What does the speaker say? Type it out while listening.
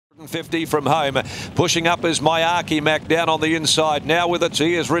50 from home. Pushing up is Myaki Mac down on the inside. Now with its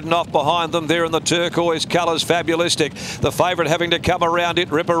ears ridden off behind them there in the turquoise colours. Fabulistic. The favourite having to come around it.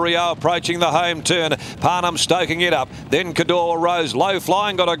 Ripper Rio approaching the home turn. Parnham stoking it up. Then Cador Rose. Low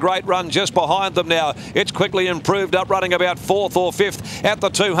flying got a great run just behind them now. It's quickly improved up, running about 4th or 5th at the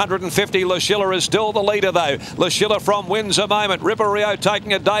 250. SCHILLER is still the leader though. SCHILLER from wins a moment. Ripper Rio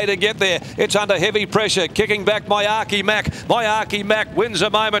taking a day to get there. It's under heavy pressure. Kicking back Myaki Mac. Myaki Mac wins a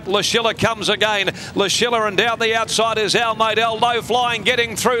moment. SCHILLER comes again. SCHILLER, and down the outside is Almate L. Low flying,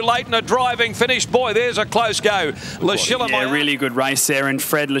 getting through late in a driving finish. Boy, there's a close go. SCHILLER. Yeah, really good race there. And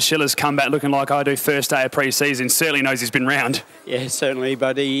Fred, SCHILLER's come back looking like I do first day of pre-season. Certainly knows he's been round. Yeah, certainly,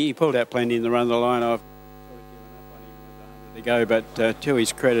 but he pulled out plenty in the run of the line. I've given up on him with 100 to go, but to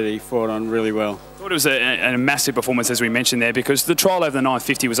his credit, he fought on really well. I thought it was a massive performance, as we mentioned there, because the trial over the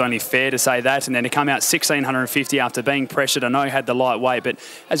 950 was only fair to say that, and then to come out 1650 after being pressured. I know he had the light weight, but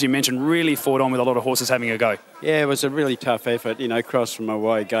as you mentioned, really fought on with a lot of horses having a go. Yeah, it was a really tough effort. You know, crossed from a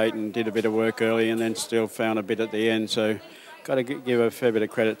wide gate and did a bit of work early, and then still found a bit at the end. So, got to give a fair bit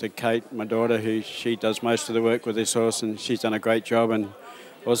of credit to Kate, my daughter, who she does most of the work with this horse, and she's done a great job. And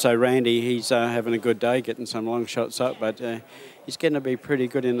also Randy, he's having a good day, getting some long shots up, but he's getting to be pretty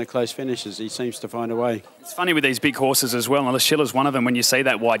good in the close finishes. He seems to find a way. It's funny with these big horses as well, and SCHILLER's one of them. When you see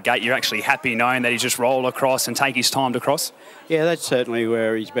that wide gate, you're actually happy knowing that he just roll across and take his time to cross. Yeah, that's certainly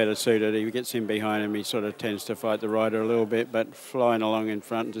where he's better suited. He gets in behind him, he sort of tends to fight the rider a little bit, but flying along in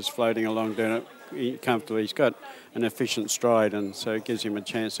front and just floating along, doing it comfortably. He's got an efficient stride, and so it gives him a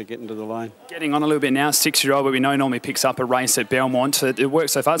chance to get into the lane. Getting on a little bit now, 6-year-old, but we know normally picks up a race at Belmont. It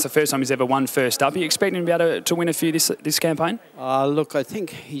works so far. It's the first time he's ever won first up. Are you expecting him to be able to win a few this campaign? Look, I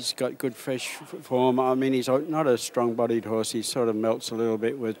think he's got good fresh form. I mean, he's not a strong-bodied horse. He sort of melts a little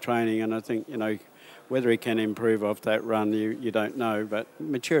bit with training, and I think, you know, whether he can improve off that run, you don't know, but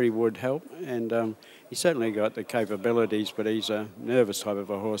maturity would help, and he's certainly got the capabilities, but he's a nervous type of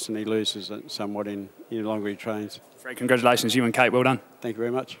a horse, and he loses it somewhat in the longer he trains. Fred, congratulations, you and Kate, well done. Thank you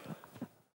very much.